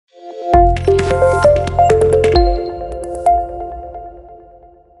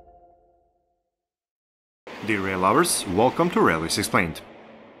Dear rail lovers, welcome to Railways Explained.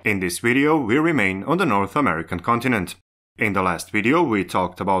 In this video, we remain on the North American continent. In the last video, we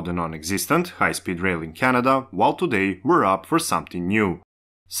talked about the non-existent high-speed rail in Canada, while today we're up for something new.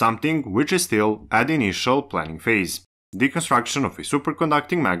 Something which is still at the initial planning phase. The construction of a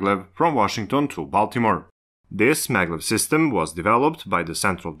superconducting maglev from Washington to Baltimore. This maglev system was developed by the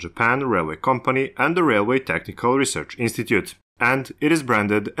Central Japan Railway Company and the Railway Technical Research Institute, and it is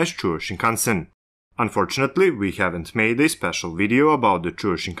branded as Chuo Shinkansen. Unfortunately, we haven't made a special video about the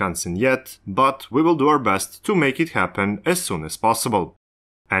Chuo Shinkansen yet, but we will do our best to make it happen as soon as possible.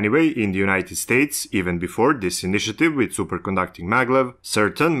 Anyway, in the United States, even before this initiative with superconducting maglev,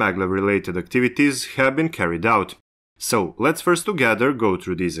 certain maglev-related activities have been carried out. So, let's first together go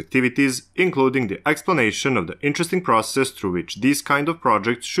through these activities, including the explanation of the interesting process through which these kind of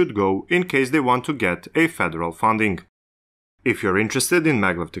projects should go in case they want to get a federal funding. If you're interested in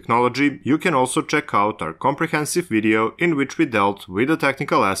maglev technology, you can also check out our comprehensive video in which we dealt with the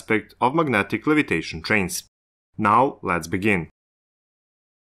technical aspect of magnetic levitation trains. Now, let's begin.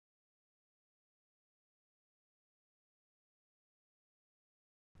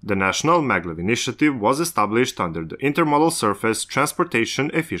 The National Maglev Initiative was established under the Intermodal Surface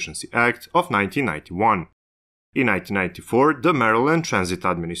Transportation Efficiency Act of 1991. In 1994, the Maryland Transit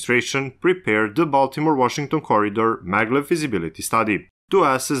Administration prepared the Baltimore-Washington Corridor Maglev Feasibility Study to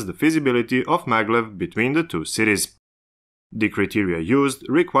assess the feasibility of maglev between the two cities. The criteria used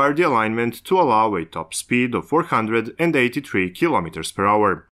required the alignment to allow a top speed of 483 km per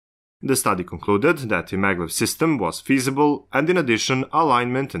hour. The study concluded that a maglev system was feasible, and in addition,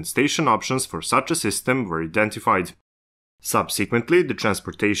 alignment and station options for such a system were identified. Subsequently, the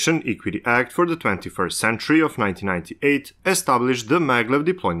Transportation Equity Act for the 21st Century of 1998 established the Maglev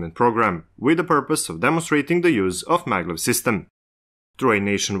Deployment Program, with the purpose of demonstrating the use of maglev system. Through a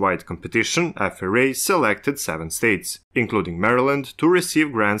nationwide competition, FRA selected 7 states, including Maryland, to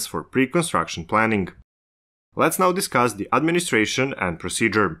receive grants for pre-construction planning. Let's now discuss the administration and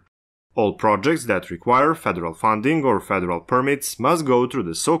procedure. All projects that require federal funding or federal permits must go through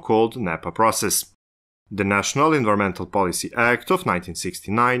the so-called NEPA process. The National Environmental Policy Act of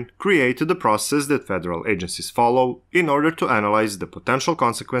 1969 created the process that federal agencies follow in order to analyze the potential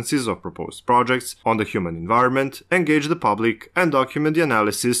consequences of proposed projects on the human environment, engage the public, and document the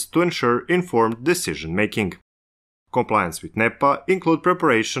analysis to ensure informed decision-making. Compliance with NEPA includes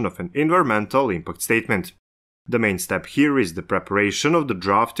preparation of an environmental impact statement. The main step here is the preparation of the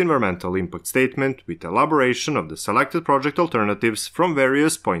draft environmental impact statement with elaboration of the selected project alternatives from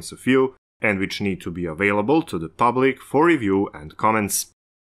various points of view and which need to be available to the public for review and comments.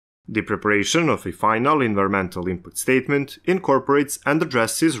 The preparation of a final environmental impact statement incorporates and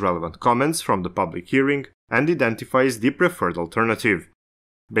addresses relevant comments from the public hearing and identifies the preferred alternative.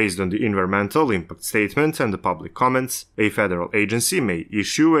 Based on the environmental impact statement and the public comments, a federal agency may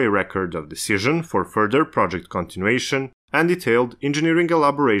issue a record of decision for further project continuation and detailed engineering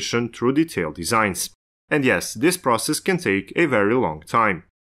elaboration through detailed designs. And yes, this process can take a very long time.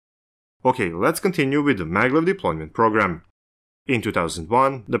 Okay, let's continue with the Maglev Deployment Program. In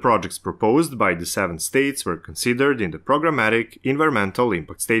 2001, the projects proposed by the 7 states were considered in the Programmatic Environmental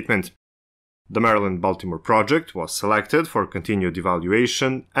Impact Statement. The Maryland-Baltimore project was selected for continued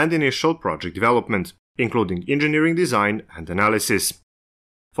evaluation and initial project development, including engineering design and analysis.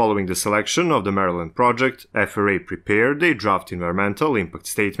 Following the selection of the Maryland project, FRA prepared a draft environmental impact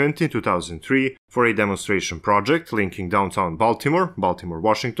statement in 2003 for a demonstration project linking downtown Baltimore,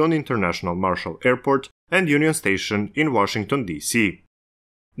 Baltimore-Washington International Marshall Airport, and Union Station in Washington, D.C.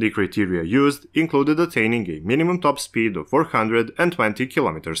 The criteria used included attaining a minimum top speed of 420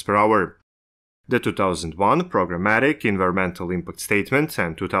 km per hour. The 2001 Programmatic Environmental Impact Statement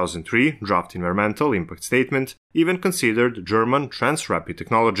and 2003 Draft Environmental Impact Statement even considered German Transrapid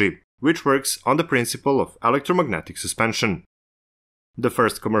technology, which works on the principle of electromagnetic suspension. The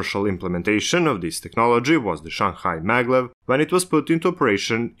first commercial implementation of this technology was the Shanghai Maglev when it was put into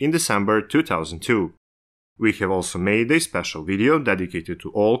operation in December 2002. We have also made a special video dedicated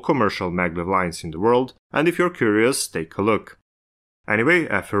to all commercial maglev lines in the world, and if you're curious, take a look. Anyway,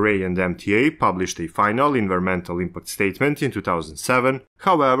 FRA and MTA published a final environmental impact statement in 2007,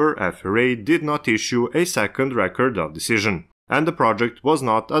 however, FRA did not issue a second record of decision, and the project was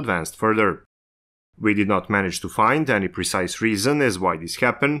not advanced further. We did not manage to find any precise reason as why this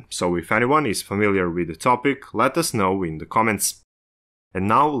happened, so if anyone is familiar with the topic, let us know in the comments. And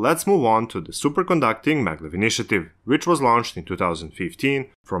now let's move on to the Superconducting Maglev Initiative, which was launched in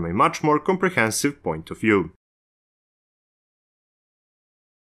 2015 from a much more comprehensive point of view.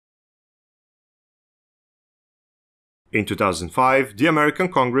 In 2005, the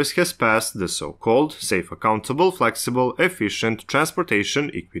American Congress has passed the so-called Safe, Accountable, Flexible, Efficient Transportation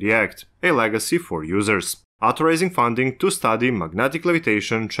Equity Act, a legacy for users, authorizing funding to study magnetic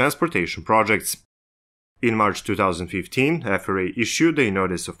levitation transportation projects. In March 2015, FRA issued a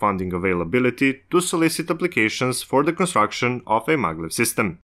Notice of Funding Availability to solicit applications for the construction of a Maglev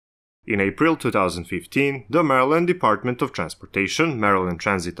system. In April 2015, the Maryland Department of Transportation, Maryland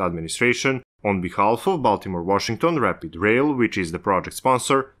Transit Administration, on behalf of Baltimore-Washington Rapid Rail, which is the project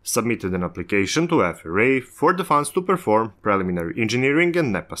sponsor, submitted an application to FRA for the funds to perform preliminary engineering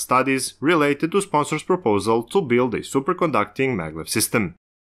and NEPA studies related to sponsor's proposal to build a superconducting Maglev system.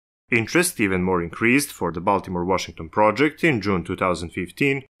 Interest even more increased for the Baltimore-Washington project in June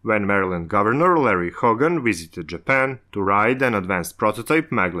 2015, when Maryland Governor Larry Hogan visited Japan to ride an advanced prototype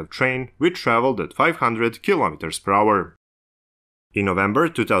Maglev train which traveled at 500 km per hour. In November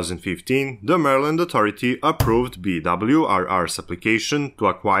 2015, the Maryland Authority approved BWRR's application to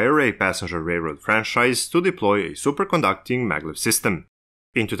acquire a passenger railroad franchise to deploy a superconducting Maglev system.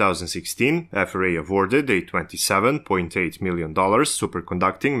 In 2016, FRA awarded a $27.8 million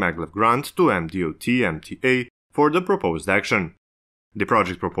superconducting Maglev grant to MDOT-MTA for the proposed action. The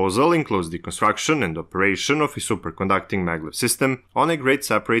project proposal includes the construction and operation of a superconducting Maglev system on a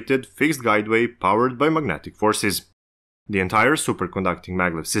grade-separated fixed guideway powered by magnetic forces. The entire superconducting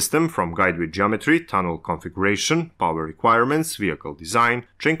Maglev system, from guideway geometry, tunnel configuration, power requirements, vehicle design,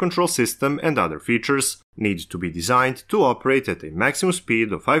 train control system, and other features, needs to be designed to operate at a maximum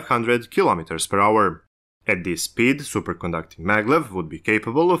speed of 500 km per hour. At this speed, superconducting Maglev would be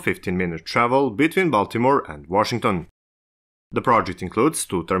capable of 15-minute travel between Baltimore and Washington. The project includes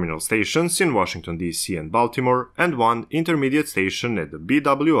 2 terminal stations in Washington, D.C. and Baltimore, and 1 intermediate station at the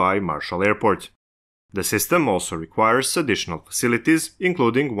BWI Marshall Airport. The system also requires additional facilities,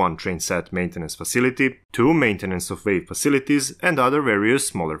 including 1 trainset maintenance facility, 2 maintenance of way facilities, and other various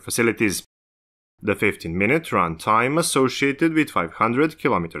smaller facilities. The 15-minute run time associated with 500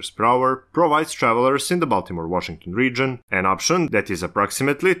 km per hour provides travelers in the Baltimore-Washington region an option that is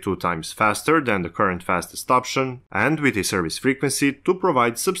approximately 2 times faster than the current fastest option, and with a service frequency to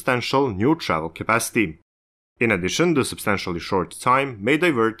provide substantial new travel capacity. In addition, the substantially short time may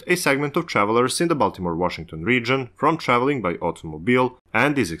divert a segment of travelers in the Baltimore-Washington region from traveling by automobile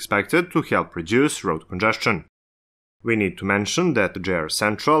and is expected to help reduce road congestion. We need to mention that JR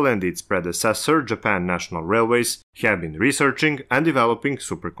Central and its predecessor, Japan National Railways, have been researching and developing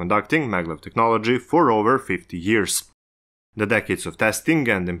superconducting Maglev technology for over 50 years. The decades of testing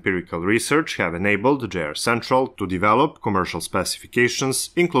and empirical research have enabled JR Central to develop commercial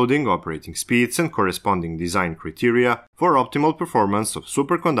specifications, including operating speeds and corresponding design criteria for optimal performance of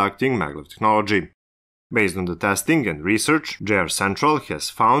superconducting Maglev technology. Based on the testing and research, JR Central has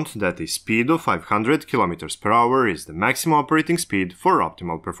found that a speed of 500 km per hour is the maximum operating speed for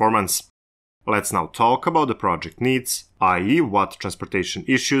optimal performance. Let's now talk about the project needs, i.e., what transportation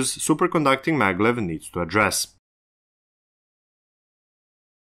issues superconducting Maglev needs to address.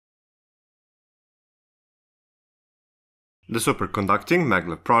 The superconducting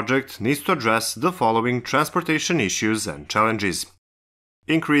Maglev project needs to address the following transportation issues and challenges.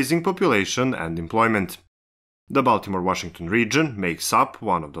 Increasing population and employment. The Baltimore-Washington region makes up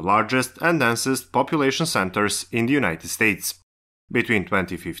one of the largest and densest population centers in the United States. Between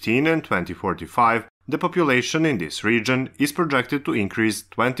 2015 and 2045, the population in this region is projected to increase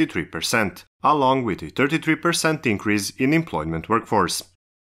 23%, along with a 33% increase in employment workforce.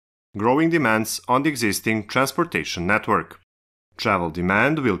 Growing demands on the existing transportation network. Travel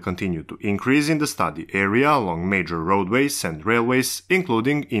demand will continue to increase in the study area along major roadways and railways,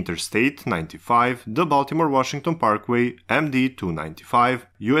 including Interstate 95, the Baltimore-Washington Parkway, MD 295,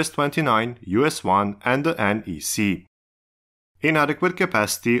 US 29, US 1, and the NEC. Inadequate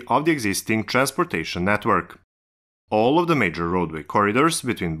capacity of the existing transportation network. All of the major roadway corridors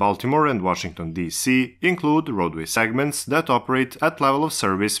between Baltimore and Washington, D.C. include roadway segments that operate at level of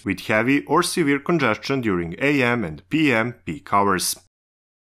service with heavy or severe congestion during AM and PM peak hours.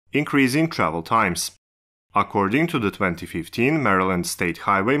 Increasing travel times. According to the 2015 Maryland State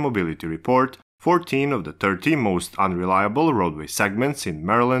Highway Mobility Report, 14 of the 30 most unreliable roadway segments in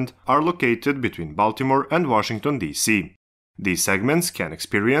Maryland are located between Baltimore and Washington, D.C. These segments can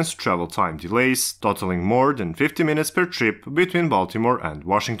experience travel time delays totaling more than 50 minutes per trip between Baltimore and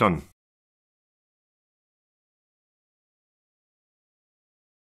Washington.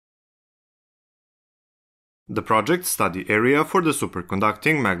 The project study area for the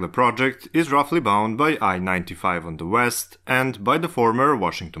superconducting Maglev project is roughly bound by I-95 on the west and by the former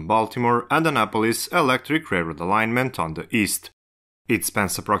Washington-Baltimore and Annapolis Electric Railroad alignment on the east. It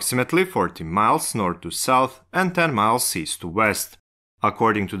spans approximately 14 miles north to south and 10 miles east to west.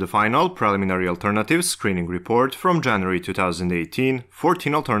 According to the final preliminary alternatives screening report from January 2018,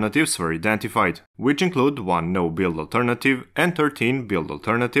 14 alternatives were identified, which include 1 no-build alternative and 13 build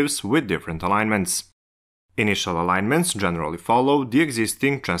alternatives with different alignments. Initial alignments generally follow the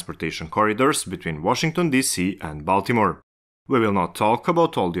existing transportation corridors between Washington, D.C. and Baltimore. We will not talk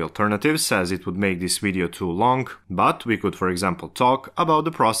about all the alternatives as it would make this video too long, but we could for example talk about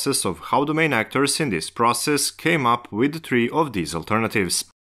the process of how the main actors in this process came up with 3 of these alternatives.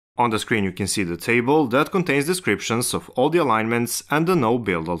 On the screen you can see the table that contains descriptions of all the alignments and the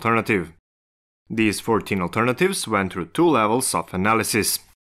no-build alternative. These 14 alternatives went through 2 levels of analysis.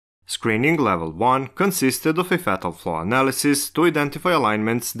 Screening Level 1 consisted of a fatal flaw analysis to identify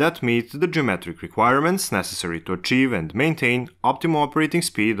alignments that meet the geometric requirements necessary to achieve and maintain optimal operating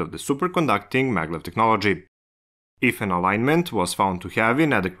speed of the superconducting Maglev technology. If an alignment was found to have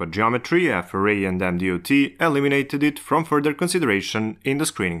inadequate geometry, FRA and MDOT eliminated it from further consideration in the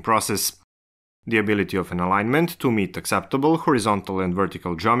screening process. The ability of an alignment to meet acceptable horizontal and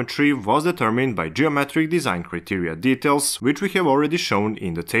vertical geometry was determined by geometric design criteria details, which we have already shown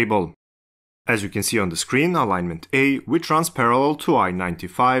in the table. As you can see on the screen, alignment A, which runs parallel to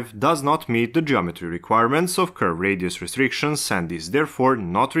I-95, does not meet the geometry requirements of curve radius restrictions and is therefore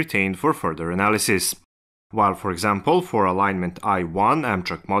not retained for further analysis. While, for example, for alignment I-1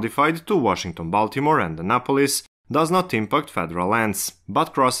 Amtrak modified to Washington, Baltimore and Annapolis, does not impact federal lands,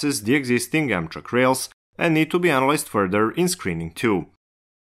 but crosses the existing Amtrak rails and need to be analyzed further in screening 2.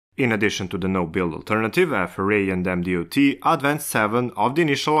 In addition to the no-build alternative, FRA and MDOT advanced 7 of the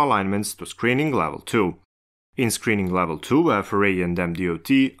initial alignments to screening level 2. In screening level 2, FRA and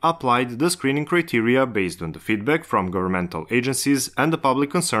MDOT applied the screening criteria based on the feedback from governmental agencies and the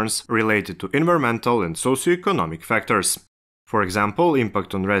public concerns related to environmental and socioeconomic factors. For example,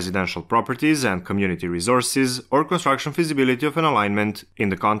 impact on residential properties and community resources or construction feasibility of an alignment. In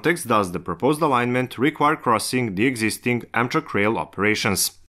the context, does the proposed alignment require crossing the existing Amtrak rail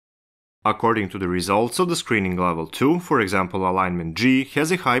operations? According to the results of the screening level 2, for example, alignment G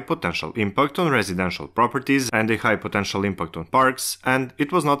has a high potential impact on residential properties and a high potential impact on parks, and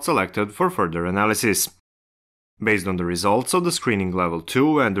it was not selected for further analysis. Based on the results of the screening level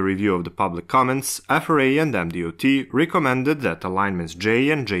 2 and the review of the public comments, FRA and MDOT recommended that alignments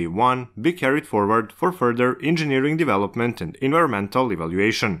J and J1 be carried forward for further engineering development and environmental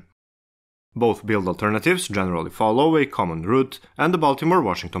evaluation. Both build alternatives generally follow a common route and the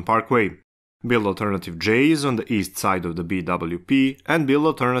Baltimore-Washington Parkway. Build alternative J is on the east side of the BWP and build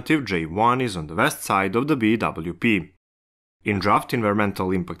alternative J1 is on the west side of the BWP. In draft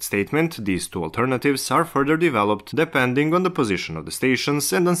environmental impact statement, these 2 alternatives are further developed depending on the position of the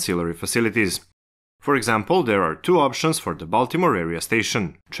stations and ancillary facilities. For example, there are 2 options for the Baltimore area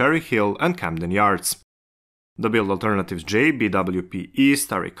station, Cherry Hill and Camden Yards. The build alternatives J, BWP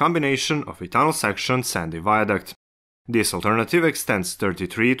East are a combination of a tunnel section and a viaduct. This alternative extends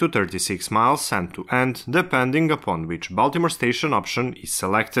 33 to 36 miles end to end depending upon which Baltimore station option is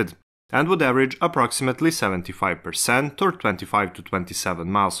selected, and would average approximately 75% or 25 to 27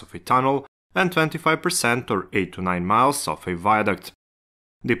 miles of a tunnel and 25% or 8 to 9 miles of a viaduct.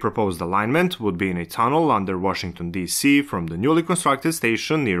 The proposed alignment would be in a tunnel under Washington, D.C. from the newly constructed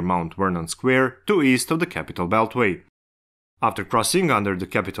station near Mount Vernon Square to east of the Capitol Beltway. After crossing under the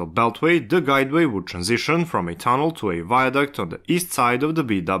Capitol Beltway, the guideway would transition from a tunnel to a viaduct on the east side of the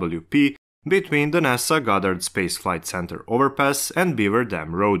BWP between the NASA Goddard Space Flight Center overpass and Beaver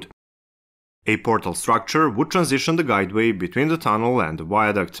Dam Road. A portal structure would transition the guideway between the tunnel and the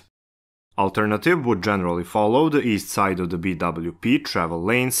viaduct. Alternative would generally follow the east side of the BWP travel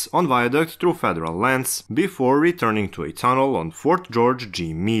lanes on viaduct through federal lands before returning to a tunnel on Fort George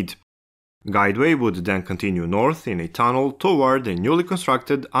G. Meade. Guideway would then continue north in a tunnel toward a newly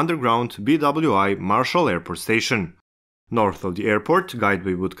constructed underground BWI Marshall Airport Station. North of the airport,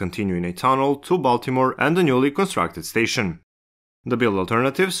 Guideway would continue in a tunnel to Baltimore and the newly constructed station. The build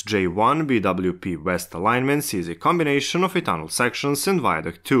alternatives J1 BWP West alignments is a combination of a tunnel sections and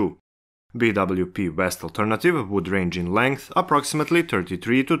viaduct 2. BWP West alternative would range in length approximately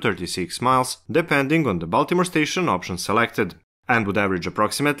 33 to 36 miles depending on the Baltimore station option selected, and would average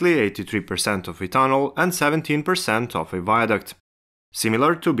approximately 83% of a tunnel and 17% of a viaduct.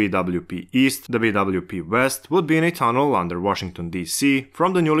 Similar to BWP East, the BWP West would be in a tunnel under Washington, D.C.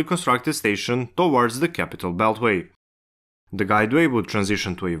 from the newly constructed station towards the Capitol Beltway. The guideway would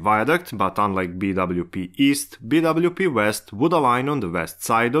transition to a viaduct, but unlike BWP East, BWP West would align on the west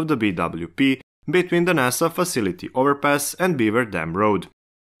side of the BWP between the NASA facility overpass and Beaver Dam Road.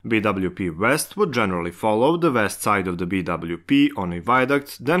 BWP West would generally follow the west side of the BWP on a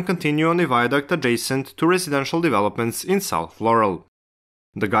viaduct, then continue on a viaduct adjacent to residential developments in South Laurel.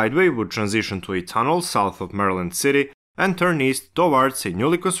 The guideway would transition to a tunnel south of Maryland City and turn east towards a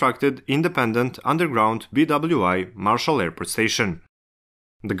newly constructed independent underground BWI Marshall Airport Station.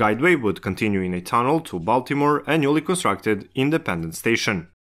 The guideway would continue in a tunnel to Baltimore and newly constructed Independence Station.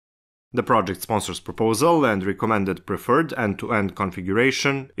 The project sponsor's proposal and recommended preferred end-to-end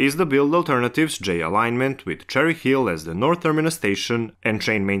configuration is the Build Alternatives J alignment with Cherry Hill as the North Terminus Station and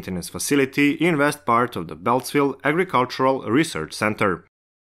train maintenance facility in west part of the Beltsville Agricultural Research Center.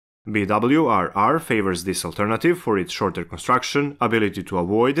 BWRR favors this alternative for its shorter construction, ability to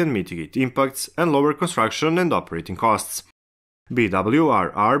avoid and mitigate impacts, and lower construction and operating costs.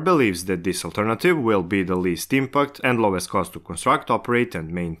 BWRR believes that this alternative will be the least impact and lowest cost to construct, operate,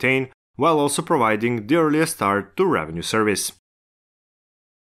 and maintain, while also providing the earliest start to revenue service.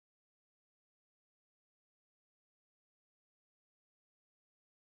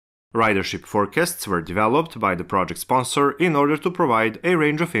 Ridership forecasts were developed by the project sponsor in order to provide a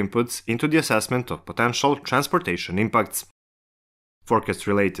range of inputs into the assessment of potential transportation impacts.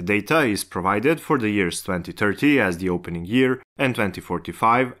 Forecast-related data is provided for the years 2030 as the opening year and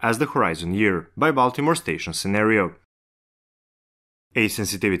 2045 as the horizon year by Baltimore Station scenario. A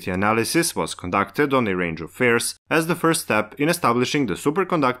sensitivity analysis was conducted on a range of fares as the first step in establishing the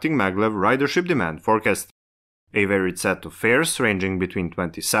Superconducting Maglev ridership demand forecast. A varied set of fares ranging between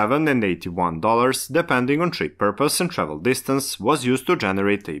 $27 and $81 depending on trip purpose and travel distance was used to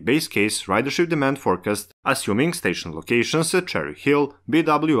generate a base case ridership demand forecast assuming station locations at Cherry Hill,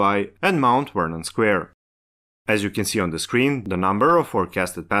 BWI, and Mount Vernon Square. As you can see on the screen, the number of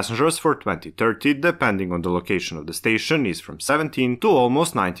forecasted passengers for 2030 depending on the location of the station is from 17 to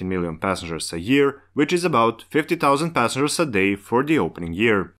almost 19 million passengers a year, which is about 50,000 passengers a day for the opening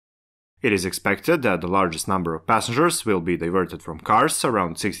year. It is expected that the largest number of passengers will be diverted from cars,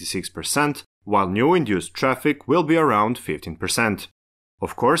 around 66%, while new induced traffic will be around 15%.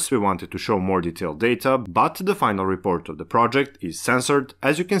 Of course, we wanted to show more detailed data, but the final report of the project is censored,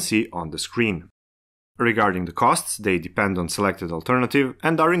 as you can see on the screen. Regarding the costs, they depend on selected alternative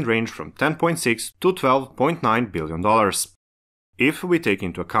and are in range from $10.6 to $12.9 billion. If we take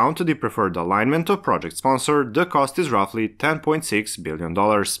into account the preferred alignment of project sponsor, the cost is roughly $10.6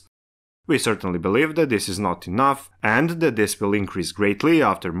 billion. We certainly believe that this is not enough and that this will increase greatly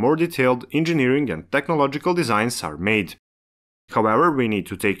after more detailed engineering and technological designs are made. However, we need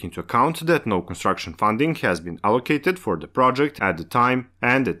to take into account that no construction funding has been allocated for the project at the time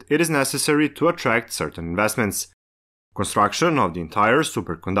and that it is necessary to attract certain investments. Construction of the entire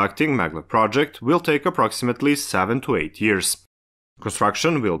Superconducting Maglev project will take approximately 7 to 8 years.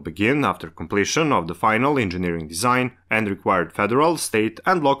 Construction will begin after completion of the final engineering design and required federal, state,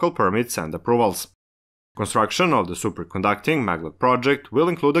 and local permits and approvals. Construction of the Superconducting Maglev project will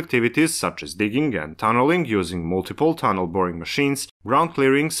include activities such as digging and tunneling using multiple tunnel boring machines, ground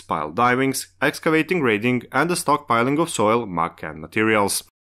clearings, pile divings, excavating, grading, and the stockpiling of soil, muck, and materials.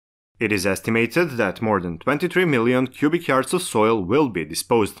 It is estimated that more than 23 million cubic yards of soil will be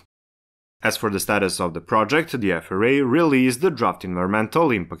disposed. As for the status of the project, the FRA released the draft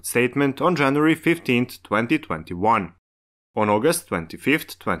environmental impact statement on January 15, 2021. On August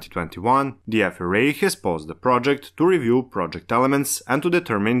 25, 2021, the FRA has paused the project to review project elements and to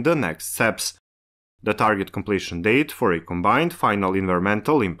determine the next steps. The target completion date for a combined final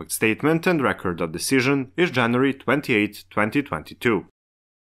environmental impact statement and record of decision is January 28, 2022.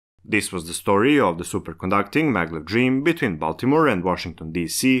 This was the story of the Superconducting Maglev dream between Baltimore and Washington,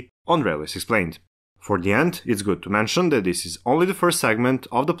 D.C. on Railways Explained. For the end, it's good to mention that this is only the first segment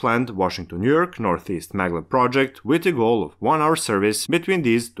of the planned Washington-New York Northeast Maglev project with a goal of 1-hour service between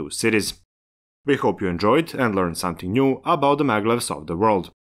these two cities. We hope you enjoyed and learned something new about the Maglevs of the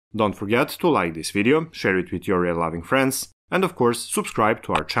world. Don't forget to like this video, share it with your rail-loving friends, and of course subscribe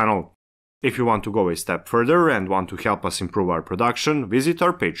to our channel. If you want to go a step further and want to help us improve our production, visit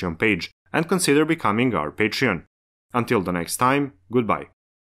our Patreon page and consider becoming our Patreon. Until the next time, goodbye.